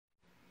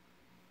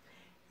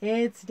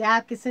It's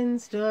Dapkusen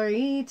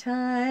story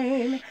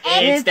time.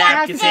 It's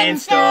Dapkusen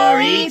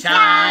story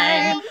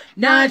time.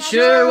 Not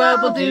sure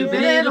what we'll do,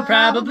 but it'll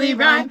probably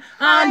rhyme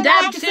on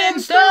Dapkusen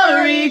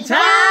story time.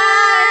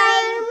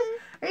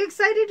 Are you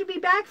excited to be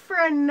back for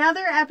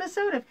another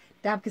episode of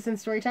Dapkusen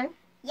story time?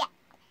 Yeah.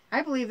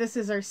 I believe this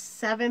is our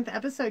 7th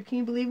episode. Can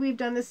you believe we've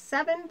done this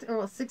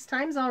 6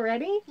 times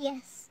already?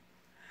 Yes.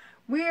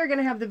 We are going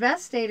to have the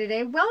best day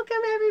today. Welcome,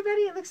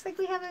 everybody. It looks like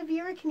we have a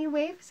viewer. Can you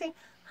wave? Say,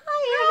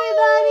 hi,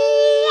 everybody.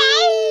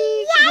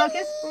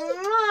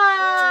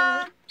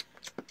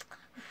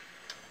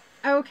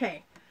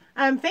 Okay.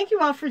 Thank you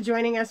all for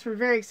joining us. We're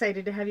very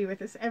excited to have you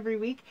with us every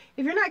week.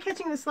 If you're not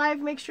catching this live,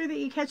 make sure that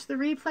you catch the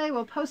replay.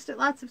 We'll post it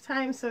lots of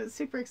times, so it's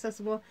super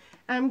accessible.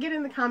 Get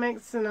in the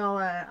comments, and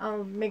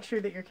I'll make sure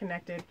that you're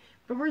connected.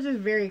 But we're just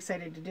very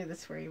excited to do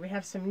this for you. We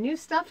have some new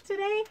stuff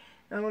today,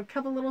 and a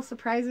couple little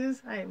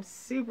surprises. I am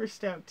super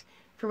stoked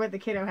for what the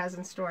kiddo has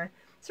in store.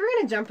 So we're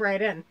going to jump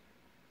right in.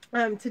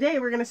 Today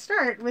we're going to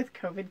start with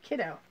COVID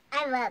Kiddo.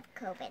 I love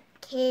COVID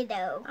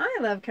Kiddo. I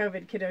love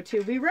COVID Kiddo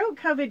too. We wrote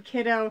COVID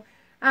Kiddo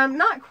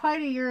not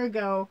quite a year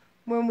ago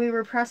when we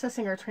were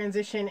processing our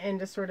transition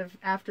into sort of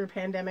after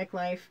pandemic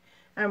life,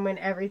 when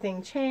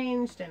everything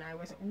changed and I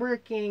wasn't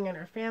working and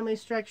our family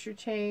structure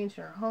changed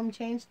and our home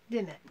changed,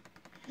 didn't it?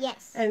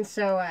 Yes. And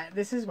so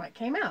this is what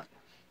came out.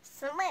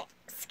 Someone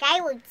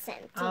Skyward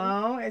sent.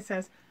 Oh, it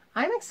says,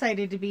 I'm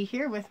excited to be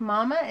here with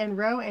Mama and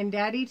Ro and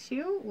Daddy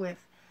too, with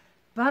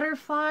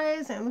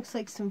butterflies, and it looks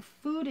like some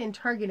food and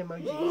Target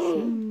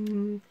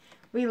emojis.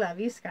 We love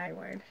you,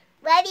 Skyward.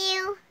 Love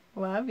you.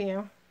 Love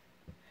you.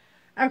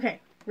 Okay,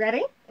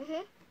 ready?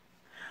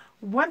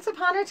 Once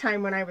upon a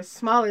time when I was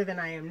smaller than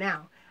I am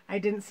now, I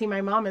didn't see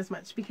my mom as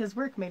much because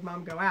work made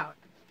Mom go out.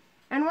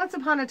 And once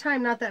upon a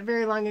time, not that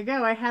very long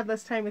ago, I had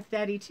less time with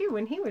Daddy too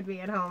when he would be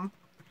at home.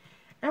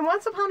 And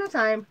once upon a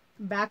time,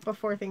 back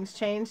before things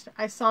changed,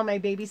 I saw my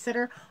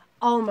babysitter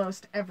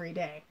almost every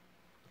day.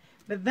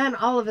 But then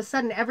all of a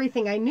sudden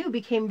everything I knew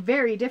became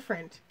very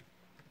different.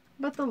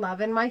 But the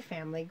love in my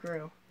family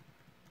grew.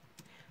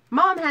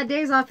 Mom had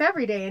days off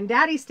every day, and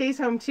Daddy stays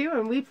home too,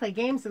 and we play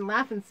games and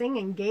laugh and sing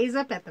and gaze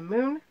up at the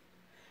moon.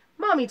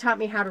 Mommy taught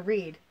me how to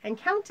read and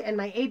count and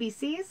my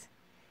ABCs,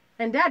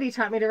 and Daddy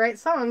taught me to write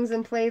songs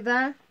and play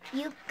the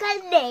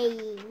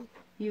ukulele.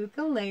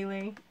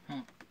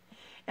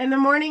 In the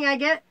morning I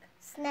get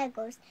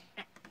snuggles,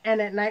 and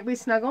at night we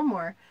snuggle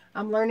more.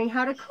 I'm learning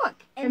how to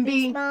cook and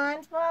be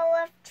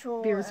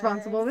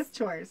responsible with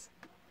chores.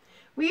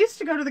 We used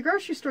to go to the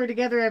grocery store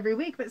together every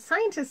week, but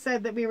scientists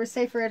said that we were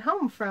safer at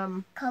home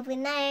from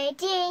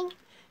COVID-19.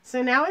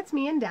 So now it's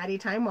me and Daddy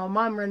time while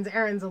Mom runs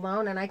errands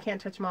alone, and I can't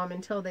touch Mom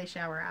until they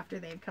shower after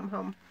they've come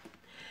home.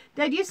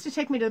 Dad used to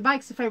take me to the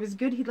bikes. If I was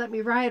good, he'd let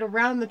me ride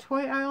around the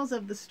toy aisles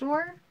of the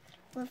store.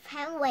 With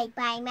him right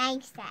by my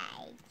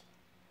side.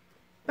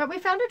 But we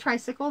found a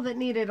tricycle that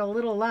needed a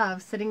little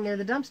love sitting near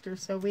the dumpster,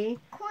 so we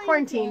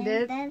quarantined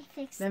it, then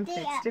fixed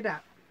it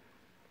up.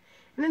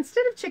 And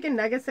instead of chicken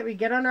nuggets that we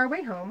get on our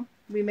way home,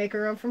 we make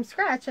our own from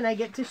scratch, and I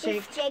get to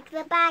shake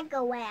the bag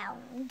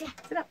around.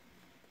 Sit up.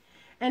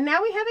 And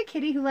now we have a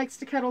kitty who likes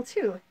to cuddle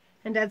too.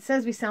 And Dad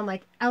says we sound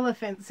like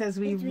elephants as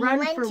we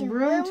run from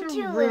room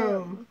to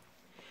room.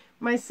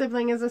 My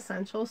sibling is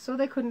essential, so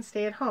they couldn't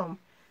stay at home.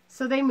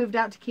 So they moved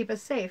out to keep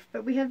us safe,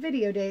 but we have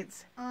video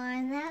dates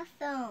on the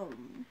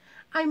phone.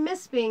 I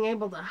miss being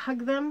able to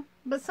hug them,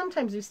 but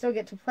sometimes we still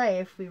get to play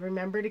if we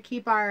remember to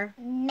keep our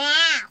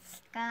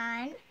mask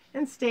on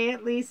and stay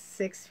at least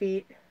 6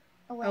 feet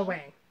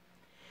away.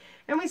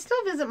 And we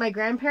still visit my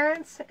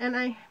grandparents,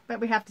 but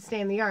we have to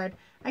stay in the yard.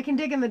 I can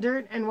dig in the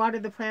dirt and water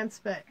the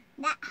plants, but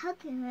not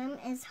hugging them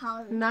is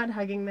hard. Not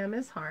hugging them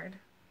is hard.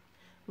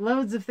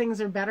 Loads of things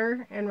are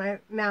better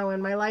now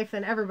in my life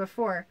than ever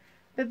before,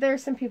 but there are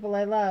some people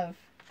I love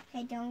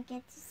I don't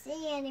get to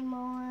see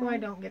anymore. who I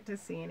don't get to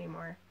see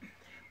anymore.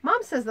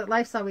 Mom says that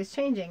life's always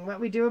changing. What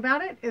we do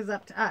about it is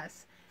up to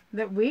us.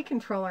 That we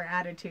control our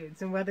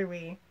attitudes and whether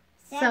we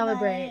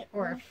celebrate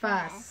or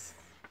fuss.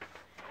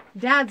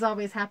 Dad's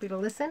always happy to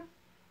listen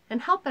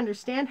and help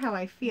understand how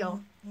I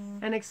feel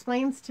and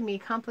explains to me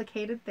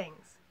complicated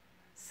things.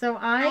 So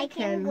I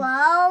can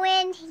grow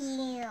and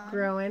heal.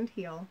 Grow and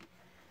heal.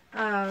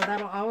 Oh,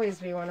 that'll always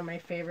be one of my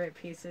favorite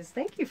pieces.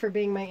 Thank you for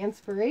being my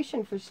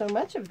inspiration for so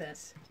much of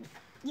this.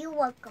 You're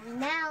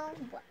welcome. Now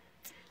what?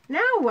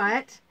 Now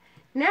what?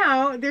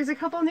 Now, there's a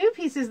couple new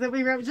pieces that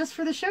we wrote just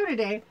for the show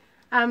today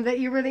that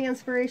you were the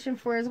inspiration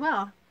for as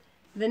well.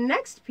 The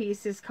next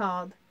piece is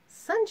called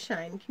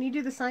Sunshine. Can you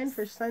do the sign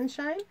for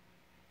sunshine?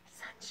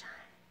 Sunshine.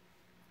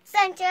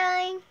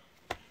 Sunshine.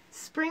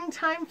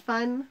 Springtime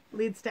fun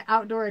leads to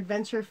outdoor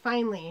adventure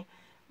finally.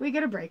 We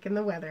get a break in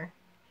the weather.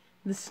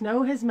 The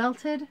snow has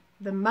melted,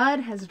 the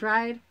mud has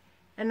dried,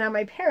 and now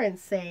my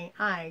parents say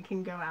I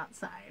can go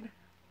outside.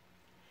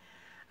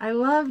 I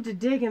love to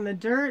dig in the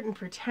dirt and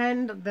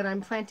pretend that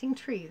I'm planting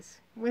trees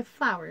with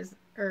flowers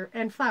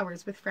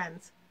with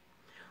friends.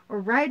 Or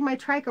ride my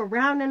trike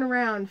around and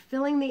around,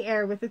 filling the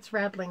air with its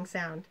rattling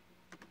sound.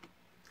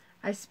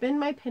 I spin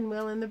my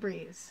pinwheel in the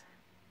breeze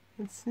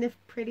and sniff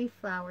pretty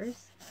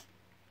flowers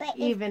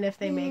even if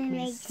they make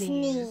me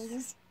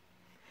sneeze.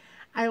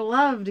 I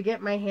love to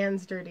get my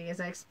hands dirty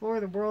as I explore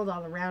the world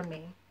all around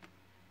me.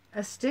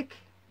 A stick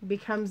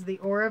becomes the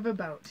oar of a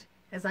boat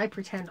as I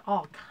pretend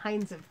all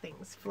kinds of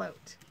things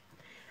float.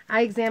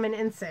 I examine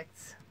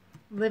insects,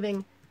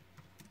 living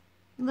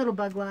little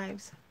bug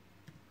lives,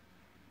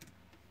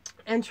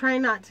 and try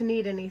not to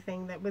need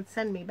anything that would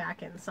send me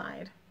back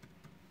inside.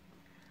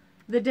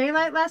 The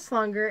daylight lasts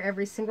longer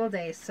every single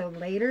day, so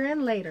later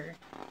and later,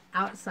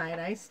 outside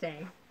I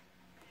stay.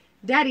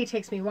 Daddy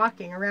takes me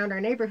walking around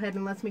our neighborhood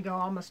and lets me go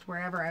almost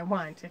wherever I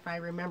want, if I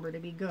remember to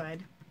be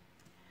good.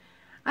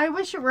 I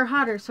wish it were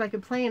hotter so I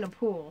could play in a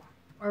pool,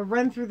 or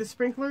run through the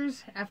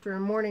sprinklers after a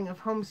morning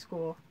of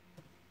homeschool.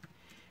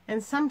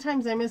 And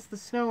sometimes I miss the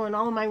snow and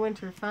all my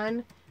winter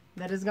fun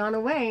that has gone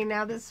away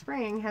now that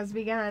spring has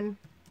begun.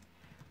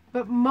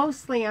 But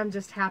mostly I'm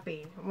just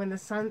happy with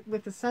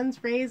the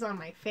sun's rays on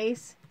my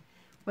face,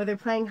 whether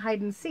playing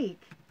hide and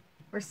seek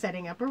or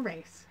setting up a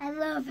race. I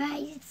love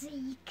hide and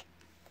seek.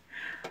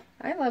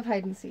 I love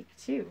hide and seek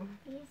too.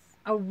 Yes.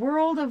 A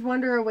world of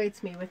wonder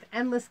awaits me with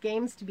endless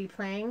games to be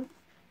playing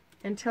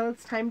until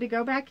it's time to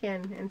go back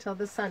in until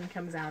the sun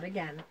comes out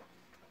again.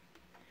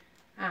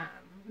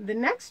 The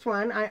next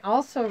one I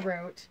also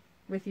wrote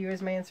with you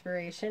as my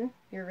inspiration.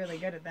 You're really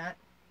good at that.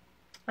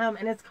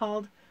 And it's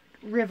called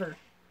River.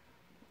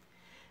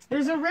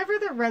 There's a river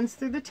that runs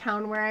through the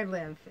town where I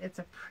live. It's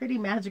a pretty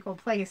magical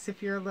place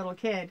if you're a little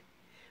kid.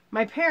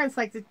 My parents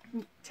like to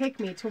take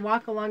me to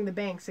walk along the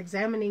banks,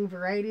 examining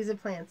varieties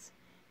of plants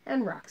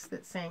and rocks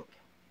that sank.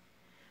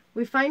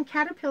 We find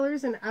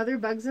caterpillars and other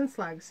bugs and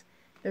slugs,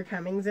 their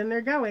comings and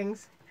their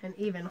goings, and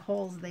even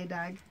holes they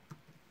dug.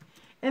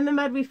 In the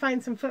mud we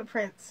find some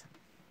footprints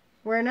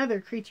where another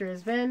creature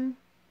has been,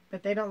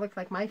 but they don't look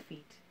like my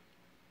feet.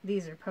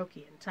 These are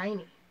pokey and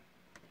tiny.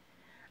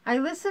 I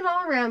listen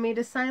all around me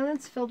to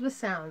silence filled with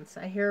sounds.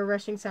 I hear a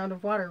rushing sound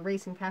of water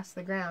racing past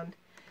the ground.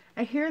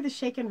 I hear the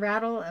shaken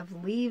rattle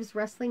of leaves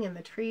rustling in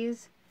the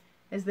trees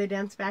as they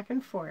dance back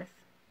and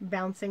forth,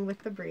 bouncing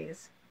with the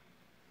breeze.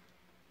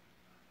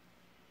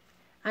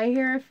 I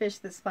hear a fish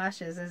that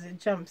splashes as it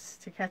jumps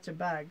to catch a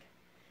bug,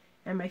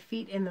 and my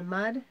feet in the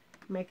mud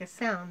make a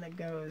sound that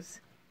goes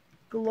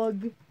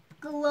glug,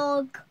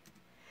 Glug.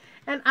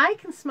 and I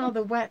can smell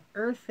the wet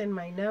earth in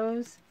my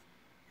nose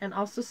and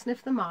also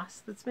sniff the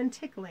moss that's been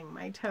tickling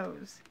my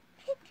toes.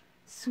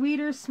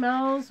 Sweeter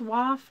smells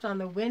waft on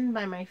the wind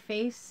by my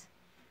face,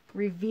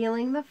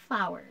 revealing the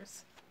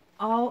flowers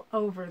all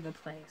over the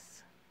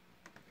place.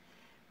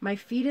 My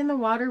feet in the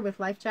water with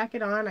life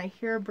jacket on, I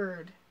hear a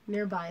bird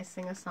nearby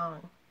sing a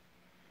song.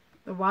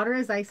 The water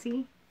is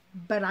icy,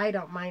 but I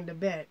don't mind a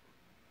bit.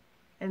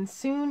 And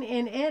soon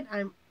in it,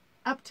 I'm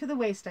up to the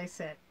waist I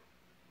sit.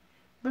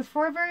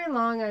 Before very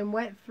long, I'm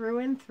wet through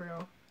and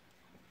through.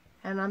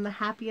 And I'm the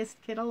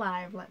happiest kid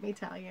alive, let me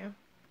tell you.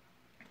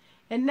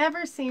 It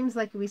never seems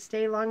like we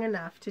stay long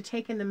enough to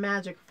take in the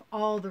magic of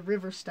all the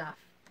river stuff.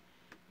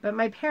 But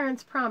my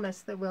parents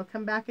promise that we'll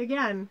come back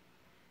again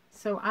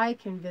so I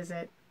can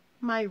visit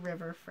my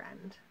river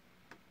friend.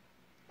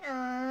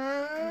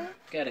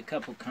 Got a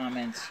couple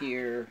comments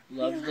here.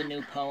 Love the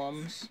new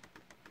poems.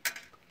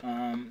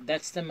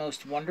 That's the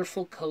most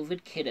wonderful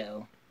COVID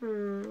kiddo.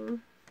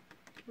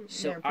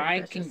 So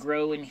I can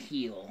grow and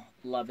heal.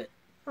 Love it.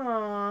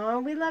 Aw,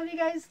 we love you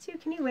guys too.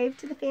 Can you wave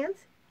to the fans?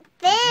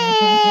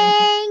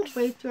 Thanks.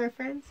 Wave to our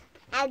friends.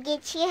 I'll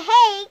get you a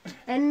hate.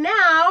 And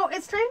now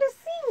it's time to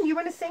sing. You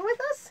want to sing with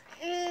us?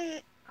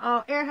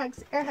 Oh, air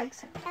hugs, air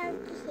hugs. Okay.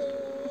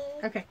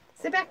 Okay,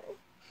 sit back.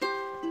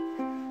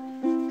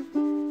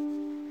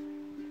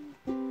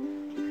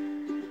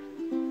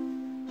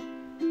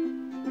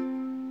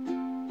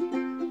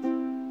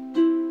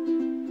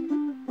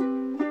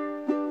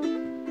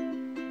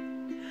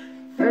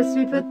 First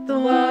we put the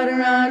water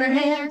on our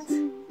hands.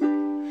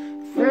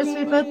 First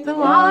we put the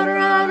water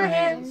on our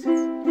hands.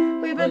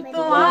 We put the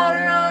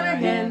water on our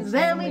hands,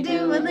 then we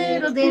do a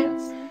little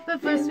dance.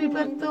 But first we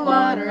put the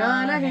water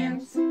on our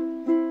hands.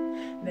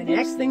 The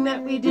next thing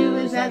that we do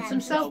is add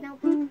some soap.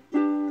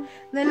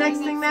 The next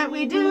thing that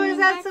we do is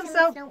add some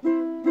soap.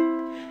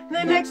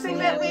 The next thing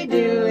that we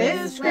do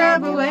is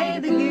scrub away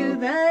the goo.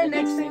 The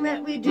next thing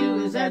that we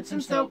do is add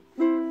some soap.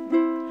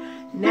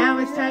 Now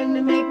it's time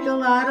to make a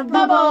lot of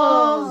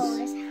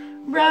bubbles.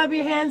 Rub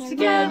your hands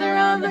together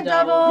on the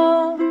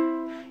double.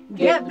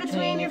 Get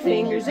between your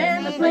fingers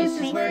and the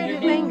places where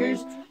your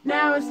fingers.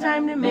 Now it's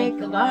time to make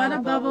a lot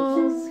of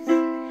bubbles.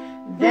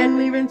 Then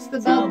we rinse the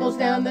bubbles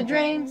down the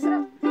drain.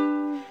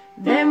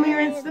 Then we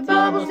rinse the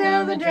bubbles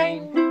down the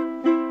drain.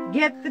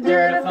 Get the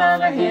dirt off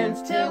all our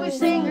hands till we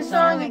sing a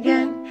song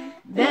again.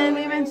 Then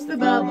we rinse the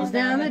bubbles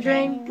down the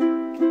drain.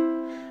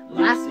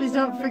 Last, please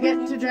don't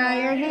forget to dry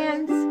your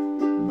hands.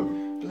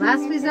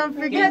 Last, please don't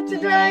forget to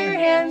dry your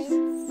hands.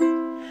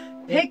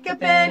 Pick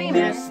up any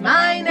mess,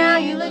 my, now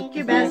you look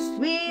your best.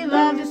 We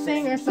love to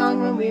sing our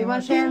song when we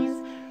wash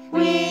hands.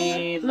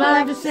 We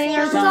love to sing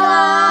our song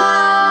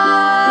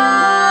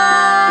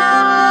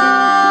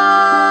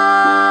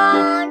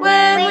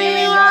when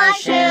we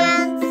wash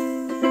hands.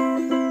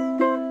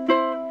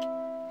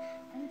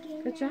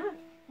 Good job.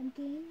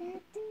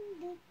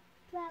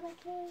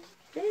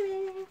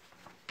 Baby.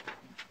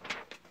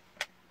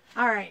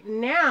 All right,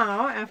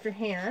 now after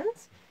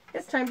hands,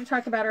 it's time to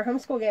talk about our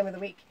homeschool game of the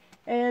week.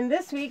 And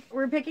this week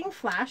we're picking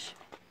Flash,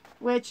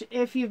 which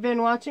if you've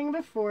been watching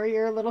before,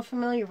 you're a little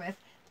familiar with.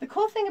 The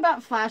cool thing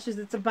about Flash is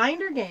it's a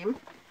binder game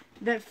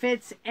that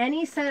fits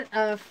any set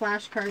of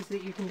flashcards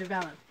that you can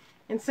develop.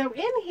 And so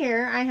in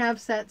here I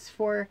have sets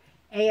for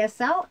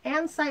ASL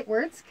and sight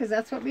words, because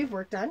that's what we've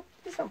worked on.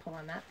 Please don't pull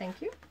on that,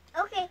 thank you.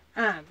 Okay.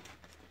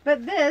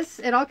 But this,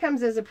 it all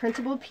comes as a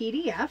printable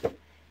PDF.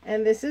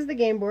 And this is the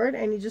game board,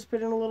 and you just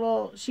put in a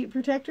little sheet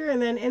protector,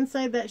 and then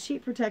inside that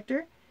sheet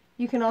protector,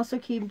 you can also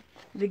keep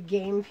the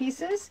game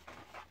pieces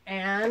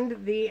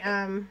and the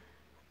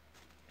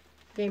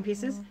game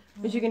pieces,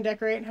 which you can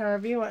decorate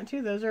however you want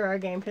to. Those are our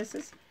game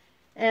pieces.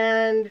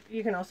 And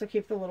you can also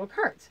keep the little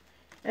cards.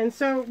 And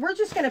so we're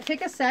just going to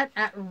pick a set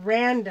at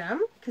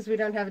random, because we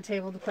don't have a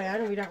table to play on,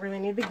 and we don't really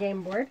need the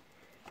game board,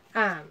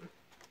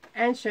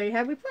 and show you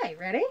how we play.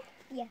 Ready?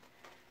 Yeah.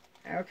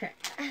 Okay.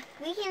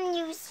 We can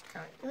use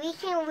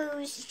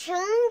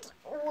turns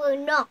or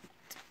not.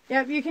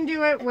 Yep, you can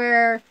do it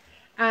where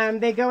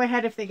they go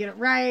ahead if they get it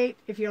right,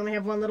 if you only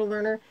have one little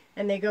learner,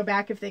 and they go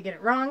back if they get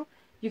it wrong.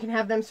 You can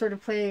have them sort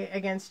of play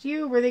against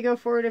you, where they go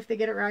forward if they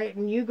get it right,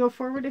 and you go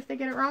forward if they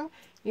get it wrong.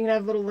 You can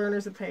have little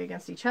learners that play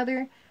against each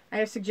other. I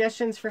have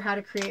suggestions for how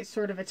to create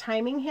sort of a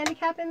timing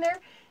handicap in there,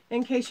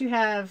 in case you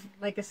have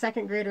like a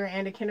second grader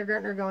and a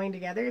kindergartner going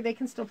together. They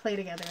can still play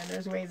together, and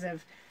there's ways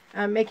of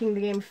making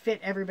the game fit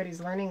everybody's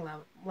learning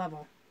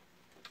level.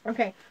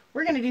 Okay,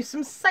 we're going to do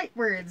some sight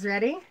words.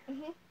 Ready?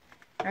 Mm-hmm.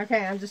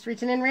 Okay, I'm just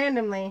reaching in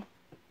randomly.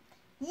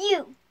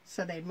 You.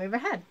 So they'd move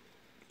ahead.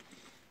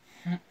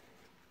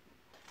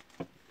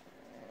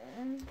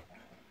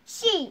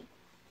 She.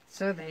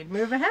 So they'd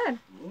move ahead.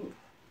 Ooh.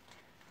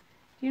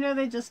 You know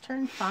they just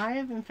turned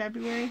 5 in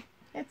February?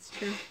 It's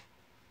true.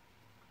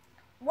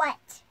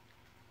 What?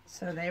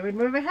 So they would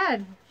move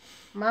ahead.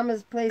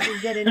 Mama's place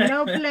is getting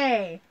no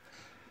play.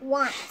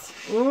 Want.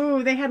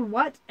 Ooh, they had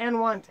what and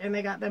want, and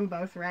they got them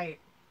both right.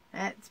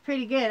 That's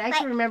pretty good. I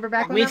can remember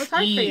back when that was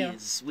hard for you.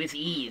 With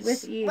ease.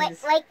 With ease.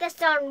 Like the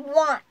song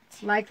Want.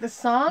 Like the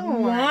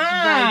song Want by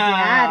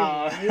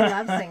Daddy. We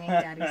love singing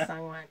Daddy's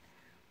song Want.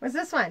 What's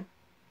this one?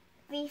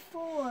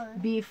 Before.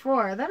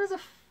 Before. That is a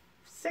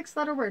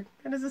 6-letter word.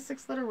 That is a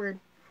 6-letter word.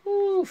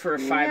 Ooh, for a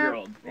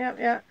 5-year-old.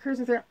 Yep,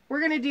 cruising through. We're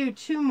going to do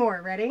 2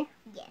 more. Ready?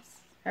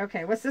 Yes.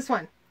 Okay, what's this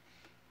one?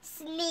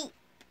 Sleep.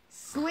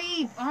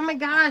 Sleep. Oh my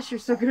gosh, you're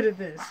so good at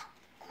this.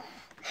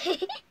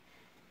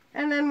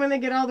 And then when they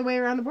get all the way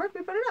around the board,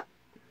 we put it up.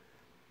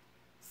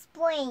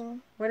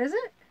 Spring. What is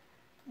it?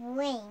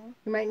 Spring.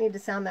 You might need to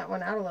sound that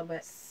one out a little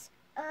bit.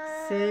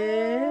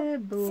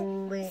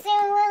 Sibling.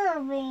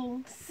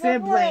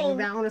 Sibling.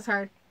 That one was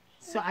hard.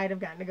 So I'd have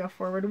gotten to go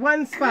forward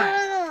 1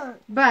 spot.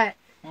 But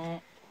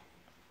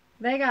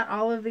they got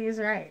all of these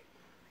right.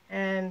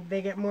 And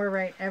they get more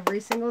right every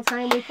single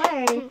time we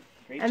play.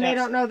 And they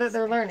don't know that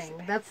they're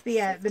learning. That's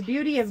the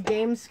beauty of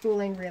game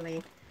schooling,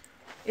 really,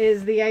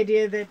 is the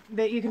idea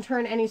that you can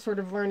turn any sort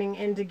of learning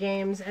into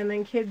games, and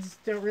then kids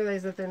don't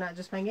realize that they're not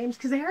just playing games,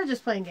 because they are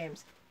just playing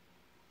games.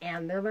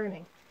 And they're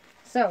learning.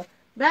 So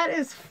that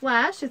is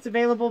Flash. It's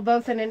available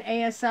both in an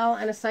ASL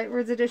and a sight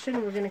words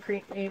edition. We're going to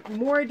create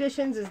more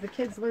editions as the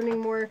kids learning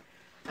more.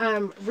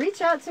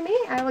 Reach out to me.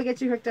 I will get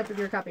you hooked up with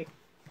your copy.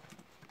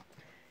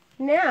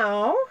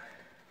 Now,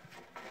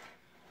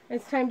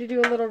 it's time to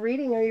do a little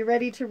reading. Are you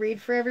ready to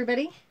read for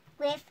everybody?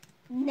 With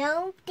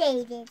no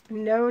David.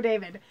 No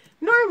David.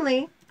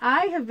 Normally,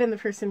 I have been the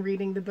person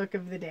reading the book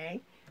of the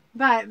day,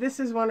 but this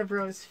is one of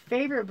Rose's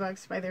favorite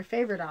books by their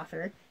favorite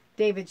author,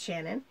 David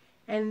Shannon,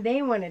 and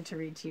they wanted to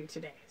read to you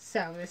today.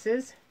 So this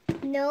is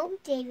No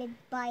David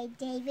by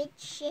David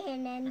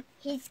Shannon.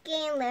 His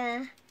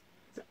gamer.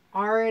 It's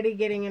already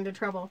getting into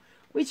trouble.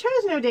 We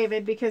chose No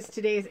David because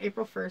today is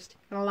April 1st,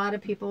 and a lot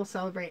of people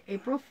celebrate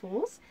April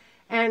Fools.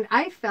 And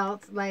I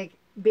felt like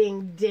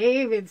being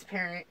David's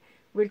parent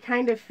would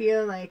kind of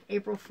feel like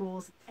April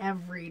Fools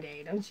every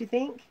day, don't you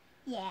think?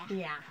 Yeah.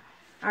 Yeah.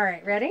 All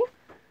right, ready?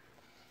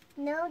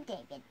 No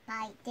David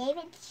by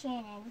David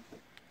Shannon.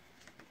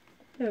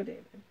 No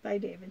David by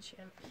David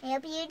Shannon. I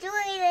hope you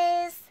enjoy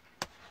this.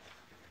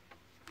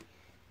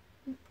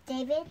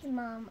 David's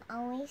mom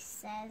always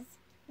says,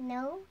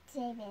 no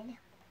David.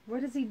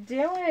 What is he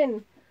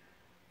doing?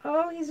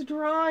 Oh, he's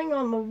drawing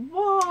on the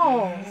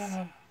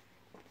walls.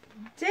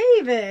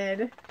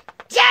 David!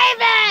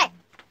 David!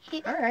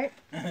 All right.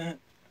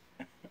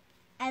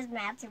 As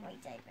maps and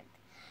wait, David.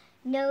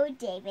 No,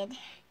 David.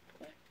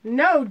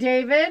 No,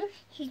 David.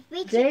 He's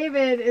reaching.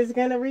 David is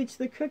going to reach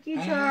the cookie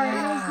jar.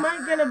 And he's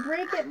not going to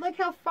break it. Look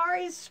how far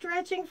he's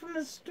stretching from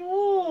the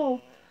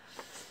stool.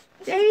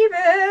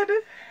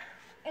 David!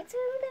 It's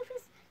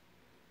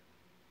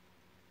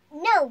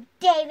no,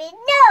 David,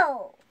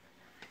 no!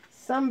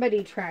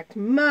 Somebody tracked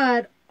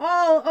mud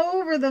all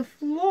over the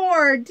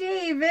floor.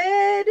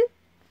 David!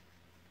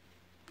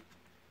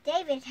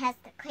 David has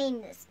to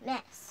clean this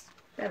mess.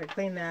 Better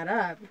clean that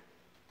up.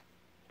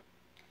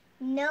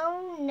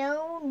 No.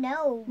 No,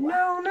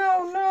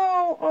 no,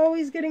 no. Oh,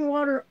 he's getting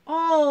water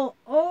all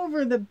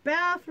over the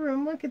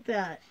bathroom. Look at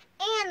that.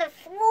 And the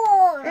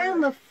floor.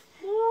 And the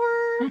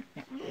floor.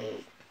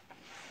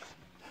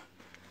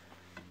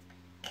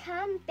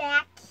 Come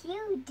back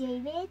here,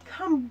 David.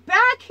 Come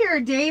back here,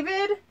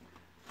 David.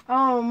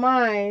 Oh,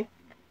 my.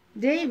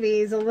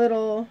 Davy's a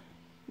little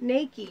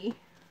naked.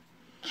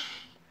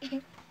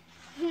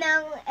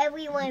 Now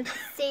everyone's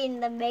saying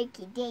the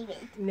Makey David.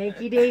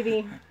 Naked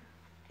Davy.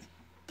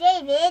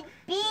 David,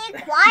 be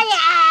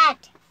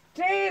quiet.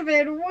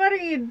 David, what are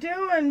you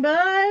doing,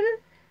 bud?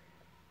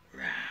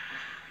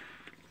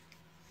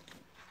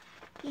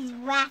 He's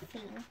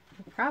laughing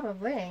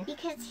Probably.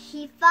 because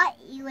he thought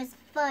it was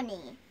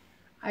funny.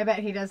 I bet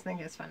he does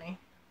think it's funny.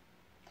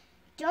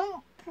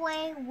 Don't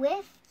play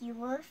with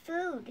your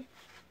food.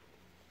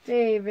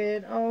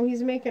 David, oh,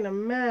 he's making a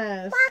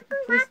mess. Quack,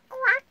 quack,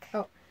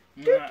 quack.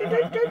 Doot, doot,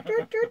 doot, doot,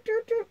 doot, doot,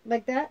 doot, doot.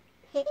 Like that?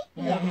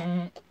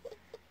 Yeah.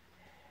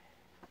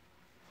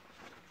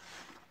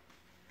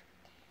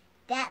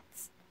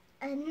 That's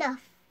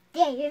enough,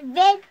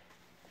 David.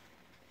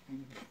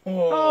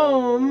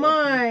 Oh,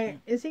 my.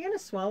 Is he going to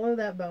swallow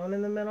that bone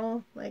in the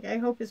middle? Like, I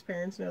hope his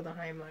parents know the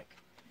Heimlich.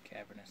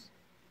 Cavernous.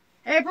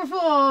 April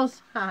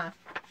Fools!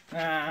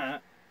 Haha.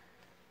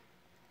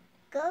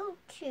 Go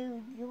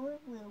to your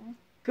room.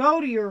 Go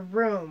to your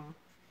room.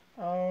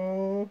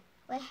 Oh.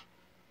 What?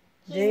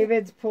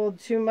 David's pulled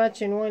too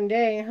much in one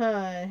day,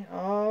 huh?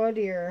 Oh,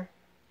 dear.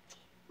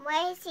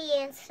 Why is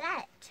he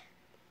upset?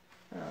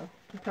 Oh,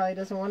 he probably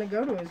doesn't want to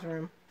go to his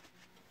room.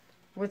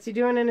 What's he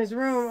doing in his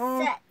room?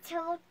 Oh,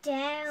 Settle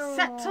down.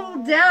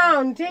 settle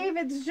down.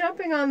 David's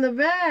jumping on the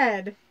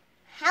bed.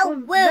 How Well,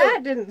 rude.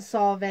 that didn't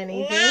solve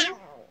anything. Now.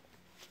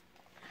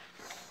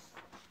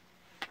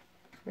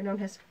 We don't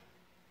hiss.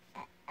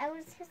 I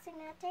was hissing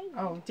at David.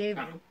 Oh,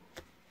 David.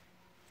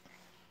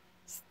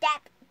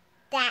 Stop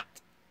that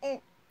in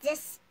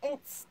this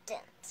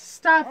instant.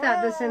 Stop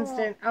that this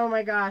instant. Oh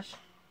my gosh.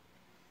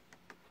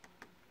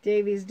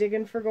 Davy's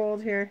digging for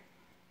gold here.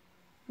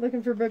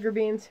 Looking for booger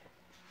beans.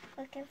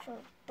 Looking for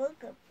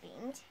booger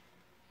beans.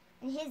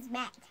 And he's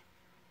mad.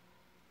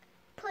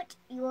 Put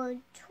your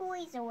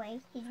toys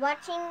away. He's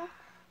watching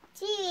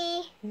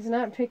TV. He's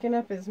not picking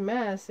up his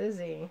mess, is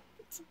he?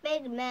 It's a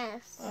big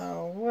mess.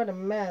 Oh, what a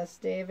mess,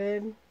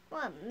 David.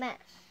 What a mess.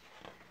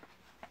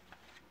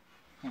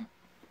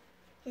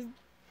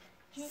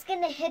 He's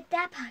gonna hit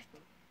that part.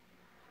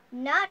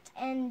 Not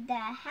in the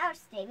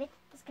house, David.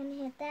 He's gonna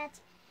hit that.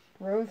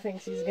 Ro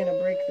thinks he's gonna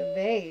break the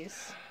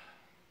vase.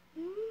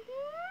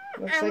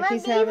 Looks I'm like gonna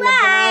he's be having a right.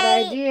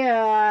 bad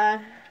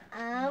idea.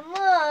 I'm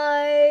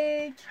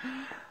right.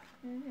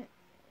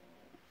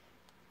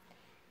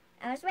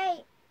 I was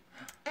right.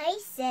 I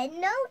said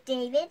no,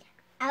 David.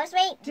 I was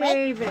right. Wait.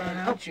 David.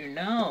 How don't you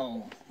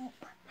know?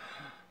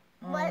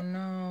 What? Oh,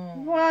 no.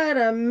 What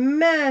a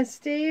mess,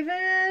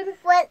 David.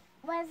 What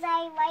was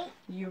I right?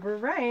 You were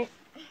right.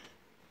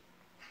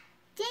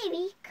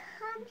 Davy,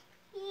 come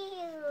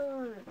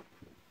here.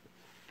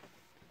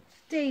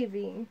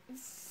 Davy,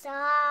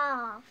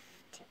 Soft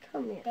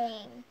come here.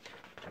 thing.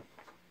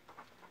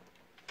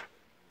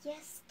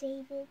 Yes,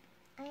 David,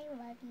 I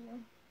love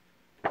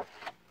you.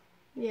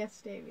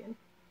 Yes, David.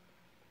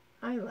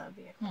 I love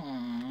you.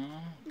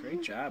 Aw,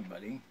 great job,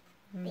 buddy.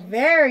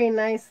 Very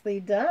nicely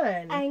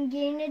done. I'm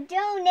getting a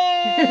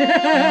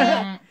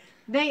donut.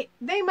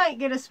 They might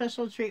get a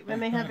special treat when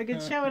they have a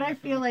good show, and I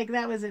feel like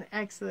that was an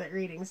excellent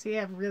reading, so you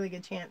have a really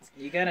good chance.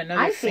 You got another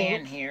I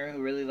fan think- here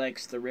who really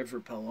likes the river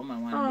poem I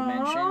wanted to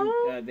Aw.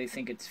 mention. They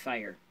think it's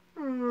fire.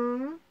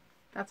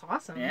 That's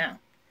awesome. Yeah.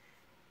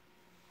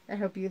 I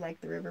hope you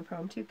like the river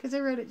poem too, because I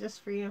wrote it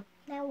just for you.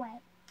 Now what?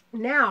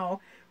 Now,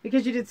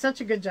 because you did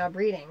such a good job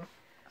reading,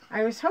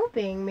 I was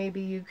hoping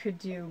maybe you could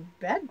do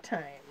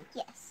bedtime.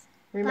 Yes.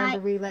 Remember,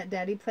 But- we let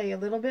Daddy play a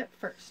little bit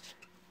first.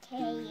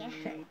 Okay.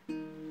 Okay.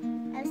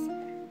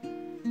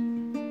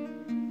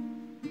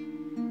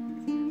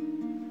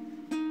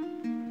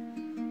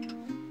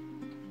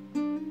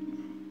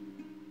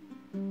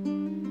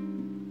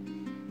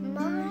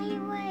 My,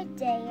 what a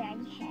day I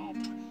had.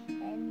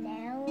 And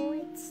now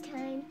it's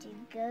time to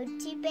go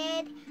to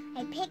bed.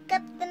 I pick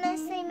up the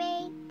mess I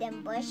made,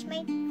 then brush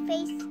my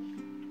face.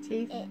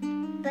 Teeth.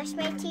 Brush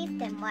my teeth,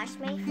 then wash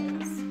my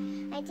face.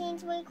 I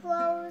change my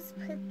clothes,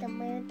 put them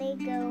where they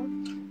go.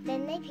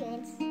 Then my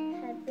parents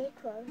hug their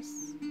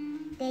clothes.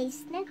 They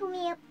snuggle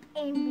me up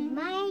and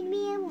remind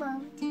me I'm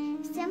loved.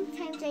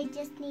 Sometimes I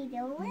just need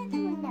a little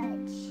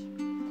nudge.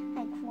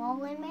 I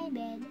crawl in my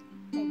bed,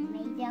 then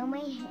lay down my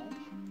head,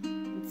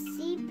 and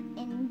sleep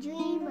and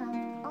dream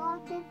of all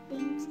the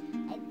things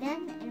I've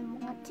done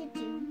and want to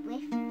do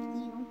with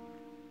you.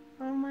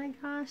 Oh my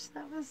gosh,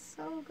 that was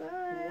so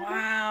good.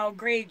 Wow,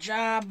 great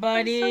job, I'm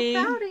buddy.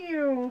 so proud of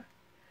you.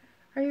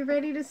 Are you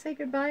ready to say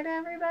goodbye to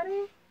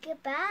everybody?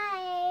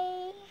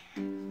 Goodbye.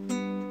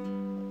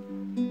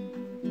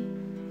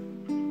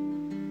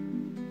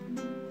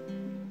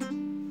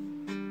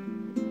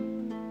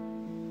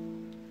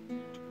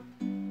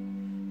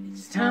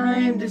 It's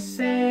time to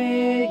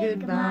say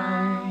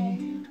goodbye.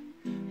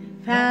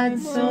 We've had had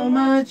so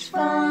much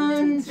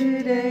fun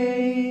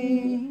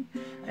today.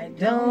 I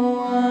don't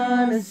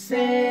want to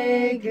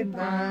say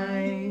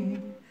goodbye.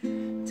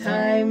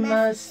 Time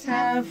must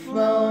have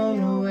flown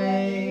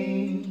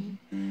away.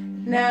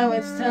 Now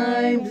it's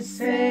time to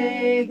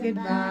say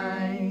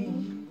goodbye.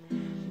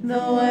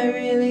 Though I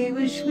really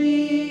wish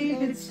we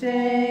could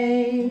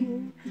stay,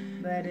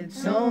 but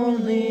it's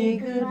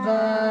only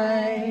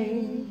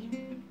goodbye.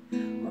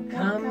 We'll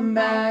come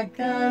back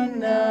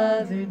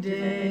another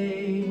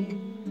day.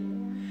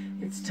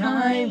 It's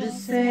time to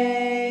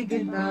say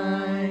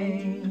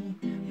goodbye.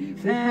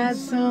 We've had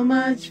so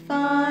much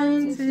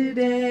fun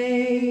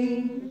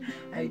today.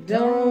 I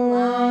don't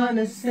want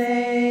to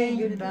say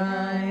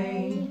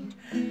goodbye.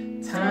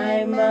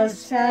 Time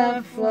must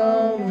have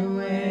flown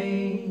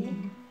away.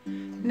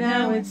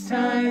 Now it's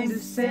time to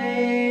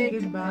say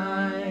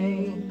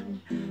goodbye.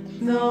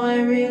 Though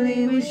I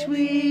really wish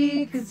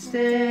we could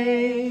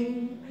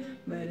stay,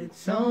 but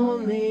it's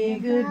only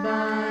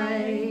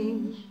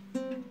goodbye.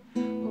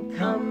 We'll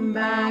come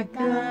back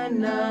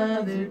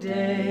another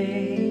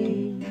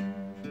day.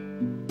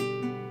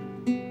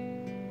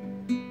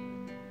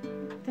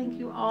 Thank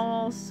you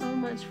all so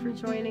much for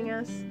joining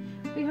us.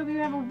 We hope you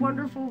have a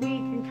wonderful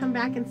week and come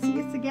back and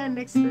see us again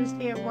next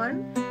Thursday at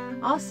 1.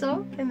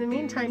 Also, in the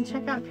meantime,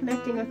 check out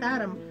Connecting with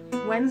Adam,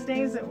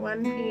 Wednesdays at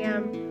 1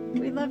 p.m.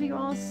 We love you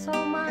all so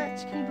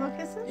much. Can you blow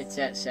kisses? It's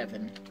at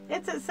 7.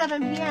 It's at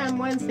 7 p.m.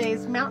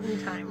 Wednesdays,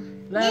 Mountain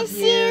Time. Love Miss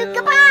you.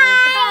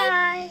 Goodbye.